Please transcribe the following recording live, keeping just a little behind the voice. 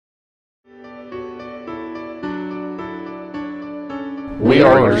We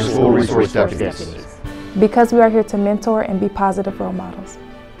are your school resource deputies. Because we are here to mentor and be positive role models.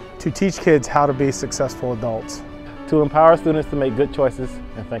 To teach kids how to be successful adults. To empower students to make good choices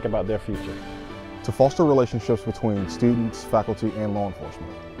and think about their future. To foster relationships between students, faculty, and law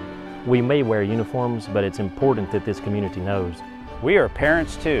enforcement. We may wear uniforms, but it's important that this community knows. We are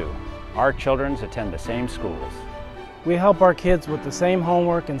parents too. Our children attend the same schools. We help our kids with the same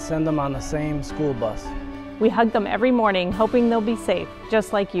homework and send them on the same school bus. We hug them every morning, hoping they'll be safe,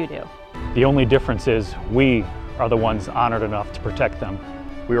 just like you do. The only difference is we are the ones honored enough to protect them.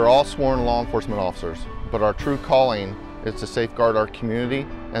 We are all sworn law enforcement officers, but our true calling is to safeguard our community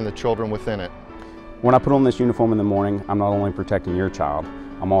and the children within it. When I put on this uniform in the morning, I'm not only protecting your child,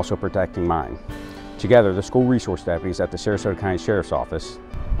 I'm also protecting mine. Together, the school resource deputies at the Sarasota County Sheriff's Office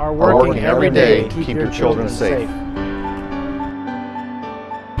are working every day to keep your children safe.